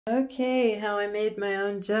Okay, how I made my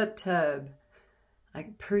own jet tub. I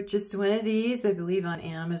purchased one of these, I believe on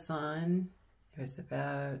Amazon. It was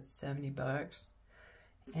about 70 bucks.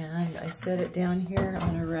 And I set it down here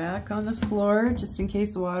on a rack on the floor, just in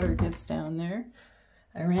case water gets down there.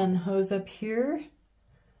 I ran the hose up here,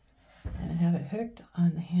 and I have it hooked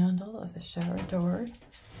on the handle of the shower door.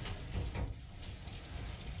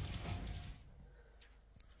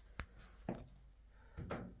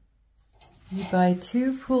 You buy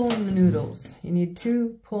 2 pool noodles. You need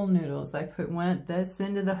 2 pool noodles. I put this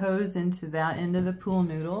end of the hose into that end of the pool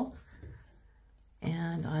noodle.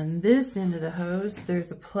 And on this end of the hose,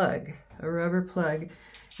 there's a plug, a rubber plug.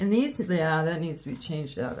 And these, yeah, that needs to be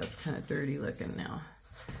changed out. That's kind of dirty looking now.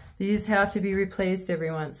 These have to be replaced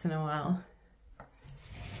every once in a while.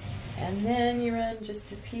 And then you run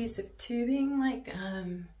just a piece of tubing, like,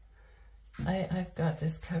 I've got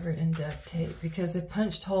this covered in duct tape because it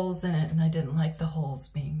punched holes in it and I didn't like the holes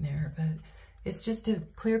being there, but it's just a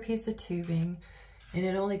clear piece of tubing and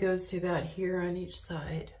it only goes to about here on each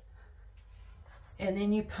side. And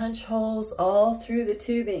then you punch holes all through the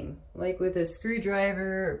tubing, like with a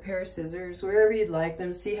screwdriver or a pair of scissors, wherever you'd like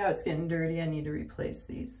them. See how it's getting dirty? I need to replace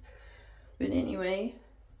these. But anyway,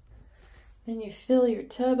 then you fill your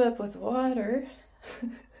tub up with water.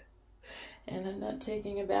 And I'm not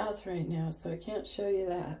taking a bath right now, so I can't show you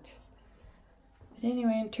that. But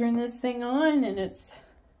anyway, I turn this thing on and it's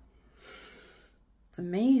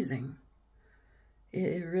amazing.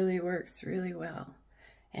 It really works really well.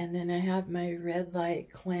 And then I have my red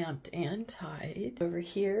light clamped and tied over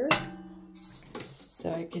here,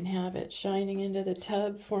 so I can have it shining into the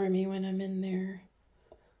tub for me when I'm in there.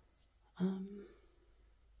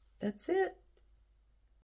 That's it.